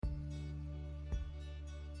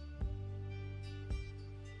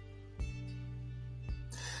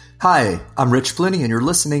Hi, I'm Rich Flynny, and you're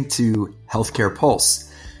listening to Healthcare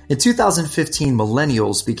Pulse. In 2015,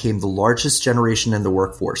 millennials became the largest generation in the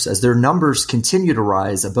workforce. As their numbers continue to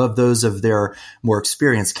rise above those of their more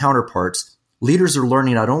experienced counterparts, leaders are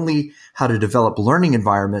learning not only how to develop learning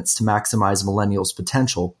environments to maximize millennials'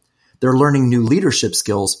 potential, they're learning new leadership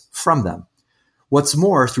skills from them. What's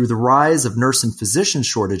more, through the rise of nurse and physician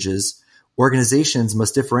shortages, organizations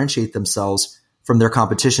must differentiate themselves from their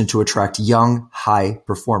competition to attract young, high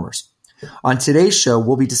performers. On today's show,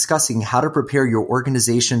 we'll be discussing how to prepare your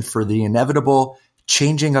organization for the inevitable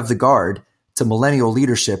changing of the guard to millennial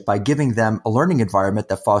leadership by giving them a learning environment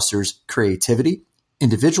that fosters creativity,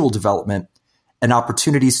 individual development, and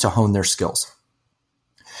opportunities to hone their skills.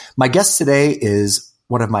 My guest today is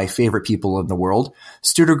one of my favorite people in the world,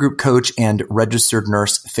 Studer Group coach and registered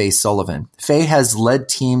nurse Faye Sullivan. Faye has led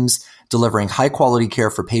teams delivering high-quality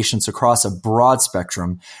care for patients across a broad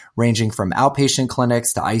spectrum, ranging from outpatient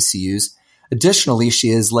clinics to ICUs. Additionally, she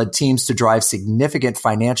has led teams to drive significant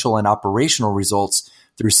financial and operational results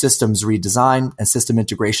through systems redesign and system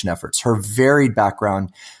integration efforts. Her varied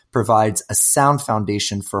background provides a sound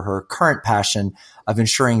foundation for her current passion of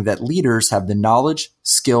ensuring that leaders have the knowledge,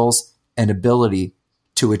 skills, and ability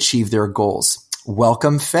to achieve their goals.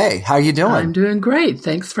 Welcome, Faye. How are you doing? I'm doing great.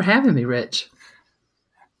 Thanks for having me, Rich.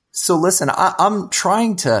 So listen, I'm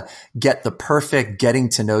trying to get the perfect getting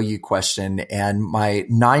to know you question. And my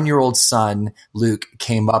 9-year-old son, Luke,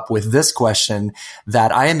 came up with this question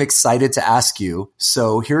that I am excited to ask you.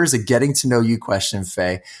 So here's a getting to know you question,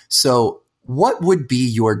 Faye. So what would be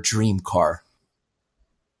your dream car?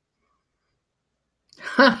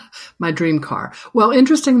 My dream car. Well,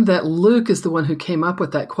 interesting that Luke is the one who came up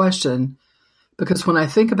with that question, because when I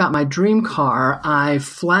think about my dream car, I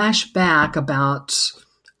flash back about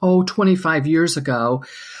 25 years ago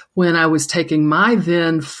when I was taking my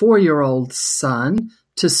then 4-year-old son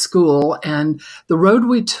to school, and the road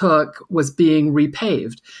we took was being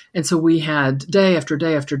repaved. And so we had day after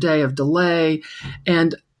day after day of delay.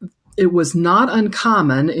 And it was not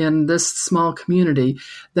uncommon in this small community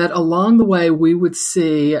that along the way we would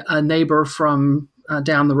see a neighbor from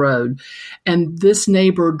down the road. And this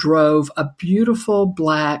neighbor drove a beautiful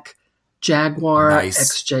black Jaguar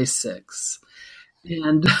XJ6.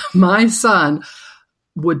 And my son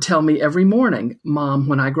would tell me every morning, Mom,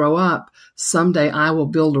 when I grow up, someday I will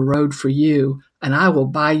build a road for you and I will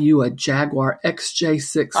buy you a Jaguar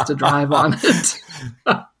XJ6 to drive on it.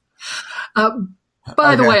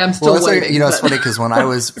 By the way, I'm still waiting. It's funny because when I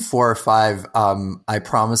was 4 or 5, I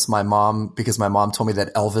promised my mom, because my mom told me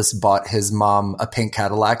that Elvis bought his mom a pink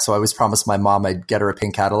Cadillac. So I always promised my mom I'd get her a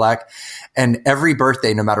pink Cadillac. And every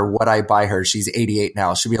birthday, no matter what I buy her, she's 88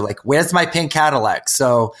 now, she'll be like, where's my pink Cadillac?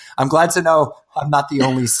 So I'm glad to know I'm not the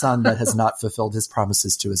only son that has not fulfilled his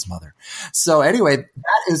promises to his mother. So anyway,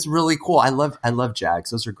 that is really cool. I love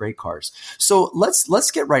Jags. Those are great cars. So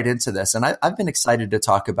let's get right into this. And I've been excited to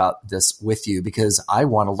talk about this with you because I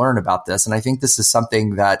want to learn about this. And I think this is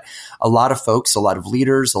something that a lot of folks, a lot of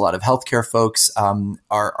leaders, a lot of healthcare folks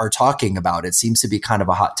are talking about. It seems to be kind of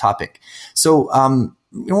a hot topic. So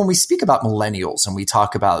when we speak about millennials and we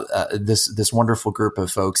talk about this wonderful group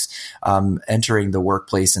of folks entering the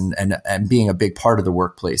workplace and being a big part of the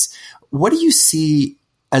workplace, what do you see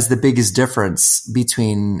as the biggest difference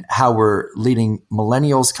between how we're leading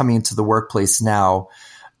millennials coming into the workplace now,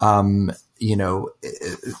 in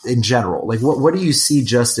general? Like, what do you see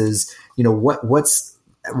just as, what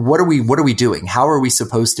are we doing? How are we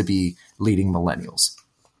supposed to be leading millennials?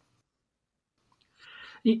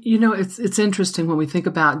 It's interesting when we think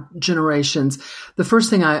about generations. The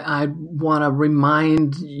first thing I want to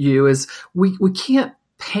remind you is we can't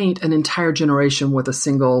paint an entire generation with a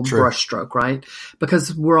single brushstroke, right?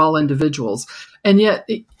 Because we're all individuals. And yet,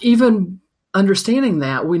 even understanding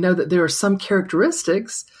that, we know that there are some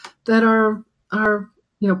characteristics that are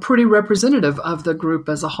pretty representative of the group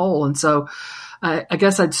as a whole. And so I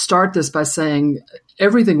guess I'd start this by saying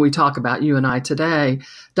everything we talk about, you and I today,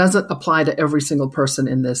 doesn't apply to every single person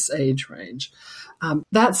in this age range.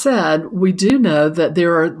 That said, we do know that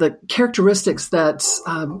there are the characteristics that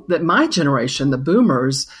my generation, the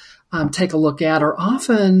boomers, take a look at are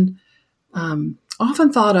often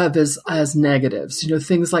thought of as negatives.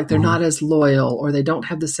 Things like they're not as loyal or they don't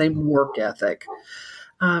have the same work ethic.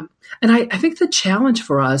 And I think the challenge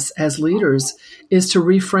for us as leaders is to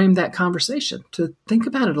reframe that conversation, to think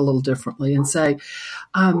about it a little differently and say,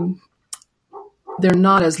 they're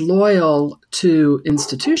not as loyal to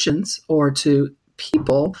institutions or to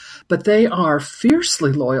people, but they are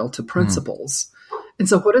fiercely loyal to principles. And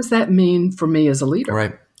so what does that mean for me as a leader?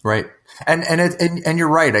 Right. Right. And you're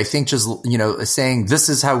right. I think just, saying this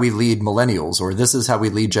is how we lead millennials, or this is how we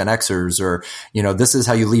lead Gen Xers, or, this is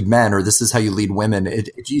how you lead men, or this is how you lead women.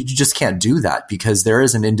 You just can't do that, because there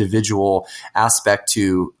is an individual aspect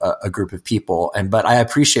to a group of people. But I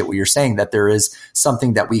appreciate what you're saying, that there is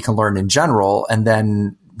something that we can learn in general. And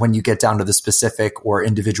then when you get down to the specific or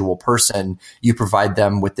individual person, you provide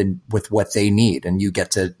them with what they need, and you get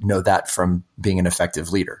to know that from being an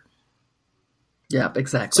effective leader. Yeah,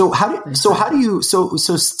 exactly. So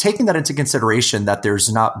taking that into consideration, that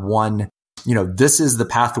there's not one, this is the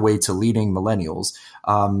pathway to leading millennials.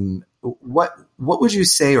 What would you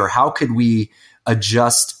say, or how could we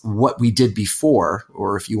adjust what we did before,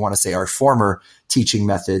 or if you want to say our former teaching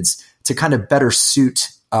methods, to kind of better suit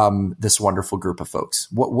this wonderful group of folks?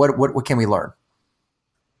 What can we learn?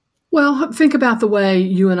 Well, think about the way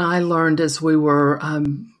you and I learned as we were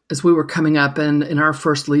coming up in our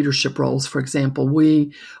first leadership roles. For example,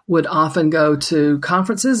 we would often go to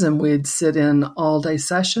conferences and we'd sit in all-day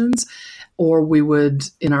sessions, or we would,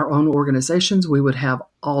 in our own organizations, we would have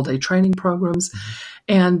all-day training programs.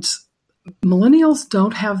 Mm-hmm. And millennials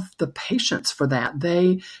don't have the patience for that.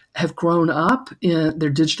 They have grown up they're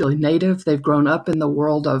digitally native. They've grown up in the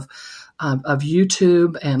world of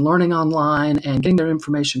YouTube and learning online and getting their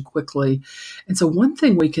information quickly. And so one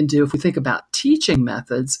thing we can do, if we think about teaching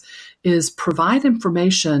methods, is provide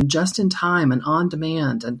information just in time and on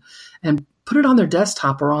demand, and put it on their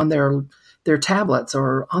desktop or on their tablets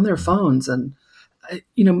or on their phones, and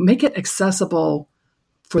make it accessible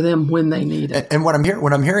for them when they need it. And what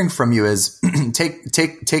I'm hearing from you is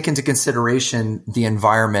take into consideration the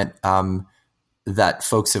environment that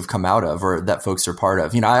folks have come out of, or that folks are part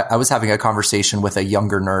of. I was having a conversation with a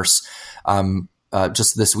younger nurse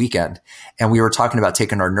just this weekend, and we were talking about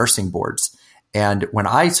taking our nursing boards. And when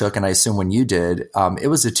I took, and I assume when you did, it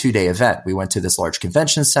was a 2-day event. We went to this large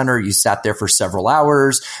convention center. You sat there for several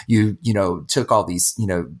hours. You took all these,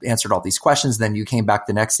 answered all these questions. Then you came back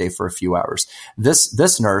the next day for a few hours.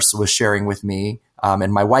 This nurse was sharing with me,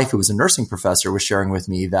 and my wife, who was a nursing professor, was sharing with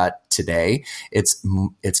me that today it's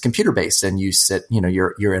computer based, and you sit,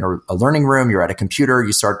 you're in a learning room, you're at a computer,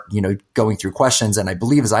 you start, going through questions. And I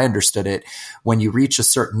believe, as I understood it, when you reach a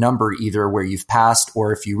certain number, either where you've passed,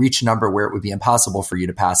 or if you reach a number where it would be impossible for you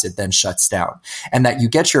to pass, it then shuts down, and that you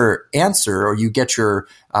get your answer, or you get your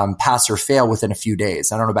pass or fail within a few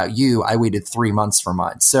days. I don't know about you. I waited 3 months for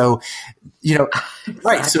mine. So, Exactly.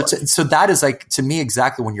 Right. So that is, like, to me,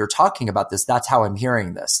 exactly when you're talking about this, that's how I'm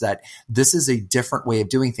hearing this, that this is a different way of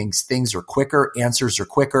doing things. Things are quicker. Answers are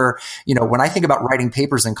quicker. When I think about writing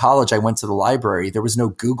papers in college, I went to the library. There was no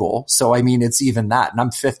Google. So, I mean, it's even that, and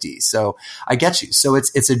I'm 50. So I get you. So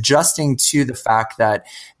it's adjusting to the fact that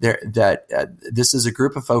this is a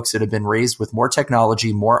group of folks that have been raised with more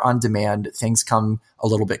technology, more on demand. Things come a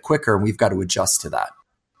little bit quicker, and we've got to adjust to that.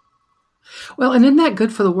 Well, and isn't that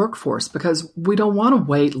good for the workforce? Because we don't want to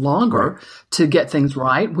wait longer to get things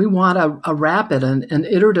right. We want a rapid and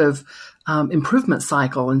iterative improvement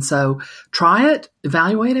cycle. And so try it,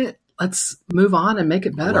 evaluate it, let's move on and make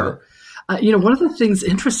it better. One of the things,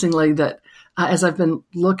 interestingly, that as I've been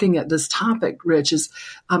looking at this topic, Rich, is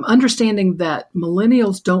understanding that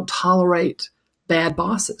millennials don't tolerate bad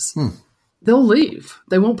bosses. They'll leave.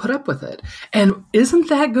 They won't put up with it. And isn't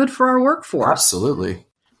that good for our workforce? Absolutely.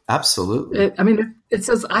 It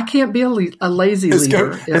says I can't be a lazy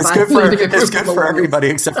leader. It's good for everybody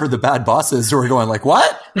except for the bad bosses who are going like,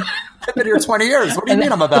 what? I've been here 20 years. What do you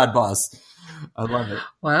mean I'm a bad boss? I love it.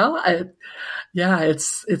 Well,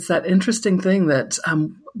 it's that interesting thing that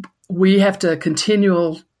we have to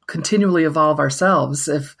continually evolve ourselves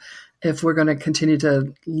if we're going to continue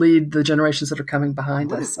to lead the generations that are coming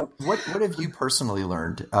behind us. What have you personally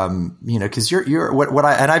learned? Because you're what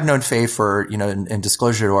I've known Faye for, in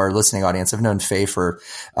disclosure to our listening audience, I've known Faye for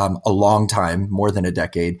a long time, more than a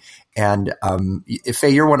decade. And Faye,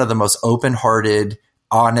 you're one of the most open-hearted,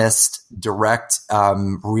 honest, direct,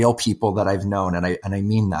 real people that I've known, and I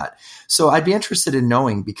mean that. So I'd be interested in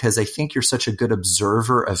knowing, because I think you're such a good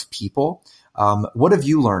observer of people. What have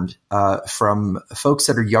you learned from folks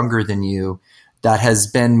that are younger than you that has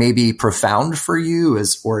been maybe profound for you,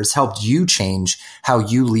 or has helped you change how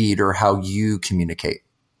you lead or how you communicate?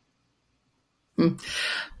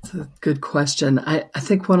 That's a good question. I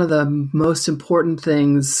think one of the most important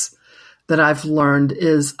things that I've learned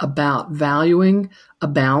is about valuing a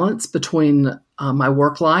balance between my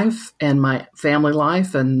work life and my family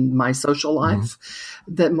life and my social life,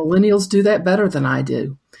 that millennials do that better than I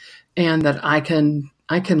do. And that I can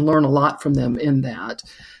learn a lot from them in that.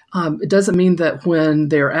 It doesn't mean that when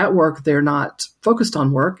they're at work, they're not focused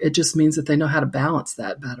on work. It just means that they know how to balance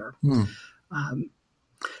that better.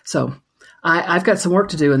 So I've got some work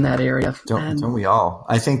to do in that area. Don't we all?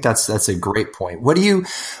 I think that's a great point.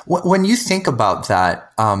 When you think about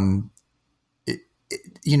that,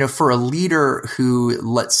 for a leader who,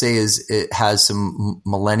 let's say, has some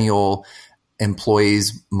millennial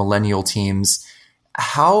employees, millennial teams,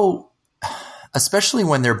 how, especially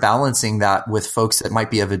when they're balancing that with folks that might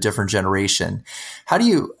be of a different generation, how do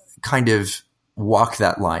you kind of walk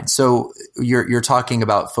that line? So you're talking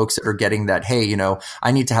about folks that are getting that, hey,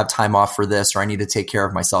 I need to have time off for this, or I need to take care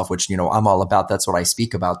of myself, which, I'm all about. That's what I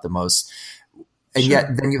speak about the most. And Sure.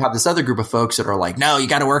 yet then you have this other group of folks that are like, no, you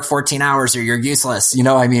got to work 14 hours or you're useless.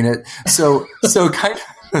 So kind of,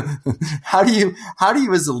 how do you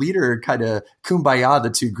as a leader kind of kumbaya the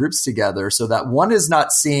two groups together so that one is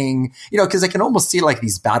not seeing, because I can almost see like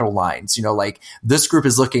these battle lines, like this group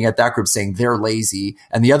is looking at that group saying they're lazy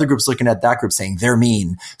and the other group's looking at that group saying they're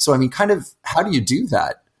mean. So, kind of how do you do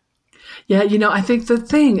that? Yeah, I think the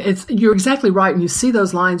thing you're exactly right. And you see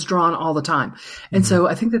those lines drawn all the time. And so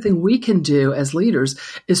I think the thing we can do as leaders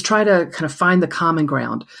is try to kind of find the common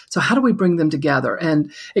ground. So how do we bring them together?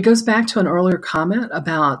 And it goes back to an earlier comment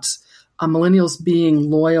about millennials being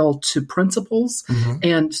loyal to principles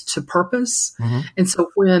and to purpose. And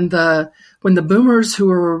so when the boomers who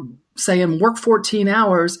are saying work 14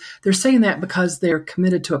 hours, they're saying that because they're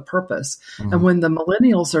committed to a purpose. And when the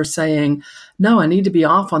millennials are saying, no, I need to be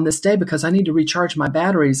off on this day because I need to recharge my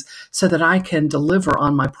batteries so that I can deliver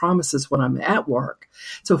on my promises when I'm at work.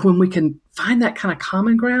 So when we can find that kind of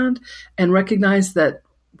common ground and recognize that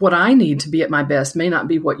what I need to be at my best may not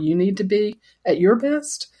be what you need to be at your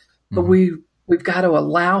best, but we've got to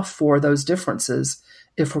allow for those differences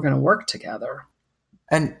if we're going to work together.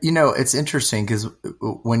 And, it's interesting because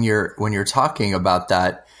when you're talking about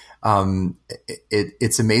that,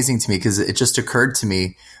 it's amazing to me because it just occurred to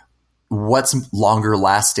me, what's longer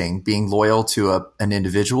lasting, being loyal to an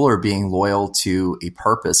individual or being loyal to a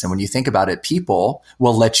purpose? And when you think about it, people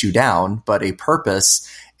will let you down, but a purpose,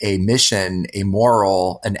 a mission, a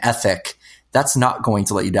moral, an ethic, that's not going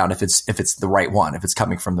to let you down if it's the right one, if it's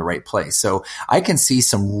coming from the right place. So I can see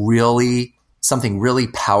something really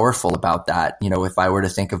powerful about that, if I were to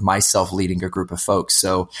think of myself leading a group of folks.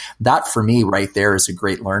 So that for me right there is a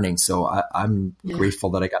great learning. So I'm grateful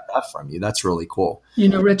that I got that from you. That's really cool.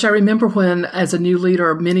 Rich, I remember when, as a new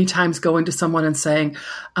leader, many times going to someone and saying,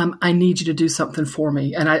 I need you to do something for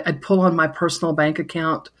me. And I'd pull on my personal bank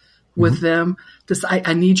account with them. Just,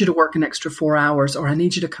 I need you to work an extra 4 hours, or I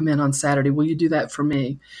need you to come in on Saturday. Will you do that for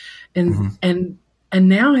me? And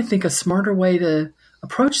now I think a smarter way to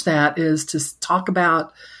approach that is to talk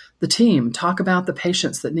about the team, talk about the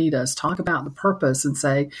patients that need us, talk about the purpose, and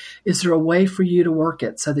say, is there a way for you to work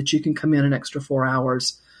it so that you can come in an extra 4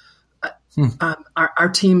 hours? Our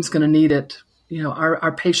team's going to need it.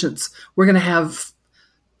 Our patients, we're going to have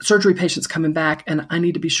surgery patients coming back, and I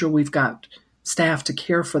need to be sure we've got staff to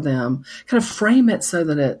care for them. Kind of frame it so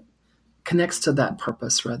that it connects to that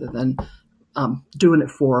purpose rather than doing it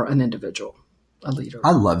for an individual. A leader.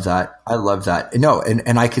 I love that. No,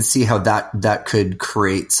 and I could see how that could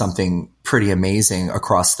create something pretty amazing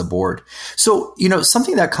across the board. So,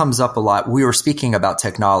 something that comes up a lot, we were speaking about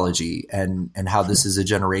technology and how this is a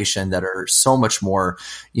generation that are so much more,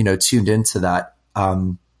 tuned into that.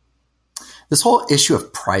 This whole issue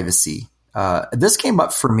of privacy. This came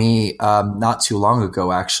up for me not too long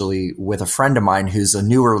ago, actually, with a friend of mine who's a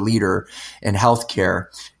newer leader in healthcare.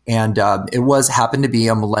 And it happened to be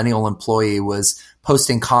a millennial employee was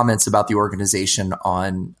posting comments about the organization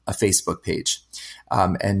on a Facebook page.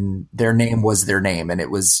 And their name was their name. And it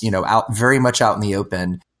was, very much out in the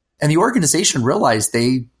open. And the organization realized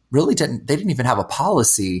they didn't even have a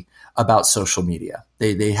policy about social media.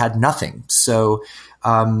 They had nothing. So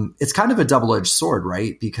it's kind of a double-edged sword,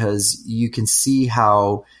 right? Because you can see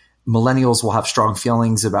how millennials will have strong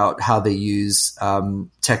feelings about how they use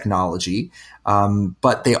technology,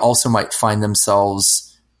 but they also might find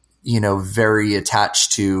themselves, very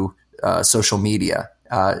attached to social media.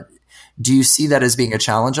 Do you see that as being a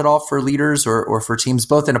challenge at all for leaders or for teams,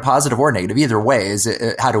 both in a positive or negative? Either way, is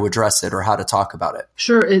it how to address it or how to talk about it?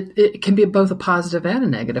 Sure, it can be both a positive and a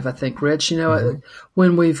negative. I think, Rich.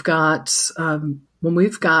 When we've got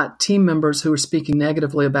team members who are speaking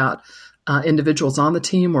negatively about individuals on the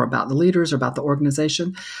team or about the leaders or about the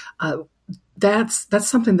organization, that's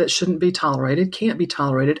something that shouldn't be tolerated, can't be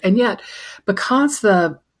tolerated. And yet, because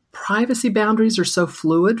the privacy boundaries are so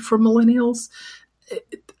fluid for millennials,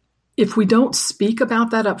 if we don't speak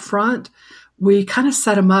about that up front, we kind of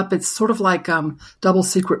set them up. It's sort of like double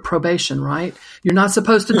secret probation, right? You're not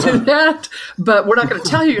supposed to do that, but we're not going to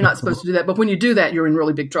tell you you're not supposed to do that. But when you do that, you're in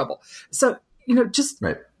really big trouble. So, just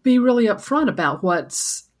be really upfront about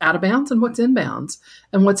what's out of bounds and what's in bounds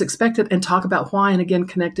and what's expected, and talk about why, and again,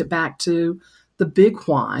 connect it back to the big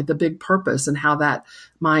why, the big purpose, and how that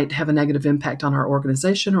might have a negative impact on our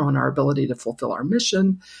organization or on our ability to fulfill our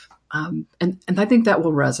mission. And I think that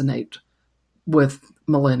will resonate with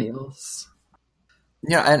millennials.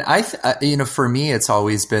 Yeah. And for me, it's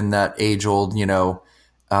always been that age old,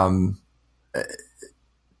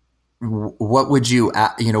 what would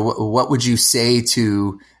you say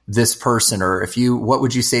to this person, or what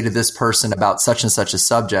would you say to this person about such and such a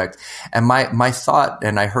subject? And my thought,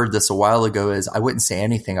 and I heard this a while ago, is I wouldn't say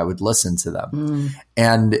anything. I would listen to them.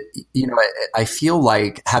 And, I feel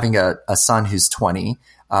like having a son who's 20,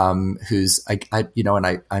 who's,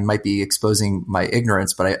 I might be exposing my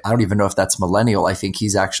ignorance, but I don't even know if that's millennial. I think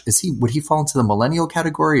he's actually, would he fall into the millennial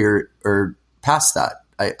category or past that?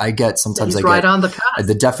 I get sometimes he's right on the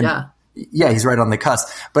cusp. Yeah, he's right on the cusp.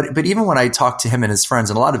 But even when I talk to him and his friends,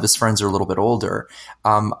 and a lot of his friends are a little bit older,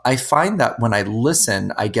 I find that when I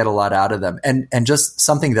listen, I get a lot out of them. And just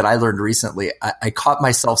something that I learned recently, I caught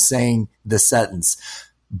myself saying this sentence.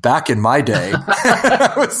 Back in my day,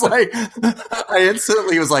 I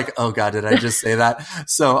instantly was like, oh God, did I just say that?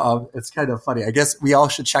 So it's kind of funny. I guess we all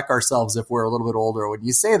should check ourselves if we're a little bit older. When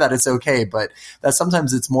you say that, it's okay, but that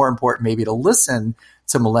sometimes it's more important maybe to listen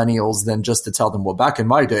to millennials than just to tell them, well, back in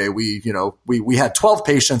my day, we had 12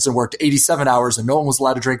 patients and worked 87 hours and no one was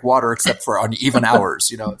allowed to drink water except for on even hours,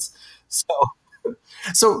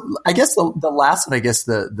 So I guess the last, and I guess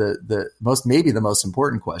the most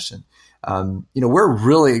important question, we're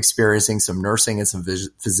really experiencing some nursing and some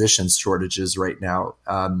physician shortages right now.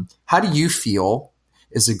 How do you feel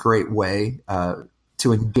is a great way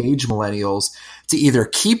to engage millennials to either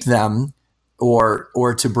keep them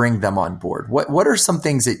or to bring them on board? What are some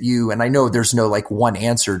things that and I know there's no like one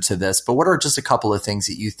answer to this, but what are just a couple of things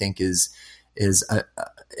that you think is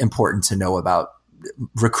important to know about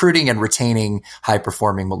recruiting and retaining high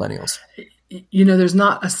performing millennials? There's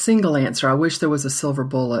not a single answer. I wish there was a silver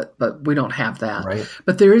bullet, but we don't have that. Right.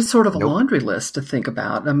 But there is sort of a laundry list to think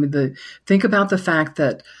about. I mean, think about the fact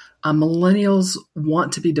that millennials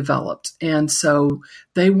want to be developed. And so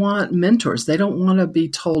they want mentors. They don't want to be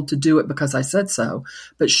told to do it because I said so,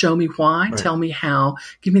 but show me why, right. Tell me how,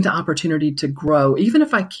 give me the opportunity to grow. Even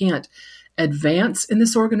if I can't advance in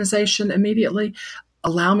this organization immediately,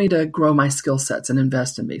 allow me to grow my skill sets and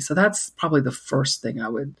invest in me. So that's probably the first thing I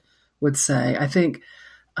would say. I think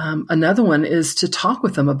another one is to talk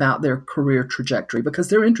with them about their career trajectory, because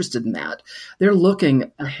they're interested in that. They're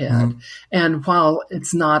looking ahead. Mm-hmm. And while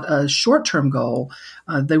it's not a short-term goal,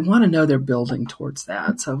 they want to know they're building towards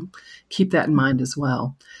that. So keep that in mind as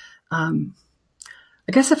well. I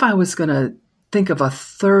guess if I was going to think of a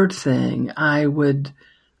third thing, I would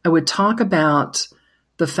talk about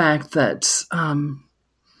the fact that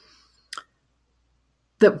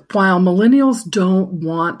that while millennials don't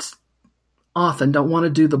want to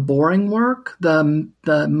do the boring work,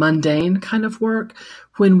 the mundane kind of work,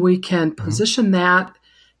 when we can position that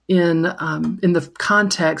in the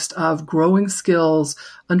context of growing skills,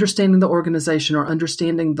 understanding the organization, or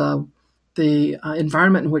understanding the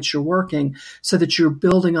environment in which you're working, so that you're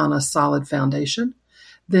building on a solid foundation,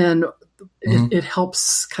 then it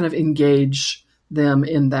helps kind of engage them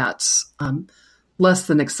in that less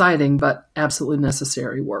than exciting, but absolutely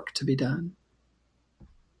necessary work to be done.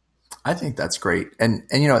 I think that's great. And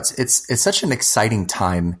it's such an exciting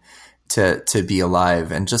time to be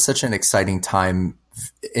alive, and just such an exciting time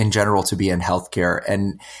in general to be in healthcare.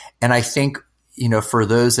 And I think, for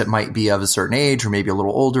those that might be of a certain age or maybe a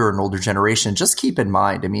little older, an older generation, just keep in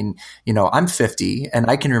mind, I'm 50, and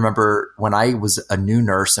I can remember when I was a new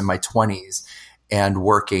nurse in my 20s and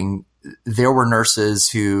working, there were nurses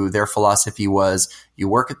who their philosophy was, you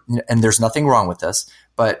work, and there's nothing wrong with this,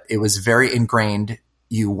 but it was very ingrained.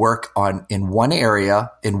 You work in one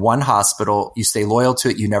area, in one hospital, you stay loyal to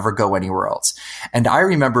it, you never go anywhere else. And I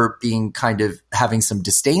remember being kind of having some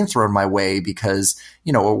disdain thrown my way because,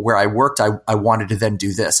 where I worked, I wanted to then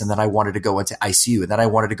do this, and then I wanted to go into ICU, and then I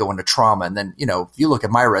wanted to go into trauma. And then, if you look at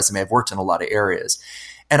my resume, I've worked in a lot of areas.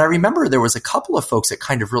 And I remember there was a couple of folks that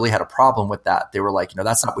kind of really had a problem with that. They were like,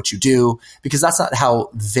 that's not what you do, because that's not how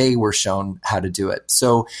they were shown how to do it.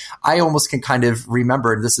 So I almost can kind of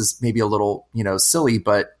remember, and this is maybe a little, silly,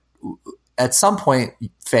 but at some point,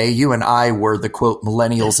 Faye, you and I were the quote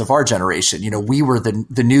millennials of our generation. We were the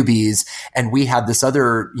newbies, and we had this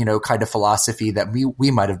other, kind of philosophy that we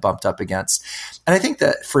might have bumped up against. And I think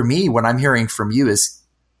that for me, what I'm hearing from you is,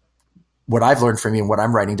 what I've learned from you and what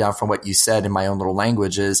I'm writing down from what you said in my own little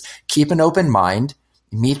language is keep an open mind,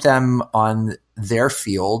 meet them on their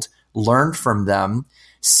field, learn from them,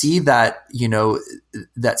 see that,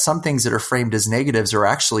 that some things that are framed as negatives are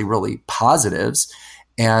actually really positives,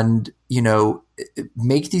 and,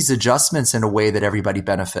 make these adjustments in a way that everybody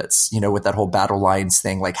benefits, with that whole battle lines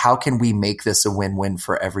thing. Like, how can we make this a win-win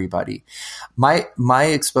for everybody? My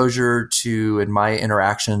exposure to and my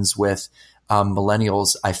interactions with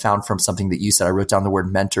millennials, I found from something that you said. I wrote down the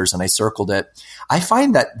word mentors and I circled it. I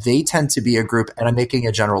find that they tend to be a group, and I'm making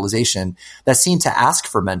a generalization, that seem to ask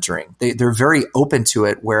for mentoring. They're very open to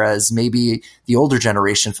it, whereas maybe the older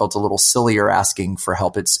generation felt a little sillier asking for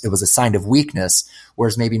help. It was a sign of weakness,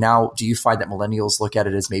 whereas maybe now, do you find that millennials look at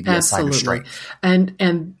it as maybe a sign of strength?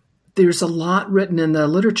 And there's a lot written in the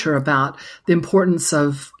literature about the importance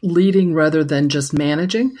of leading rather than just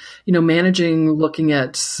managing. Managing, looking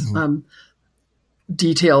at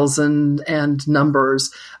details and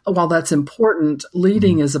numbers. While that's important,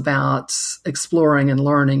 leading is about exploring and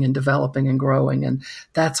learning and developing and growing. And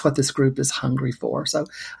that's what this group is hungry for. So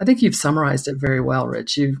I think you've summarized it very well,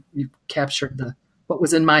 Rich. You've captured what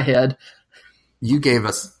was in my head. You gave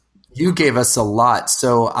us a lot.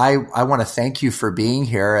 So I want to thank you for being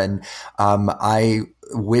here. And I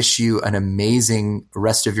wish you an amazing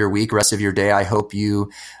rest of your week, rest of your day. I hope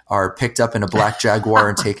you are picked up in a black Jaguar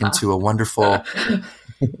and taken to a wonderful,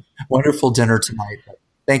 wonderful dinner tonight.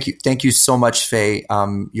 Thank you. Thank you so much, Faye.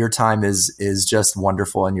 Your time is just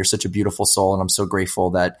wonderful, and you're such a beautiful soul. And I'm so grateful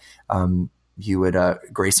that you would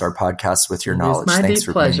grace our podcast with your knowledge. Thanks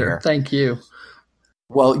for being here. Thank you.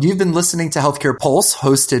 Well, you've been listening to Healthcare Pulse,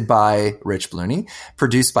 hosted by Rich Bluhney,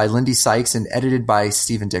 produced by Lindy Sykes, and edited by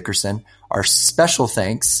Stephen Dickerson. Our special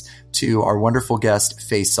thanks to our wonderful guest,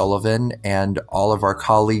 Faye Sullivan, and all of our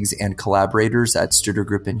colleagues and collaborators at Studer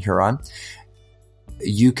Group in Huron.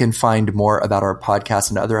 You can find more about our podcast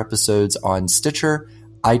and other episodes on Stitcher,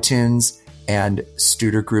 iTunes, and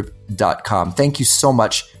studergroup.com. Thank you so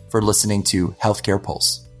much for listening to Healthcare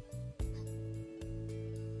Pulse.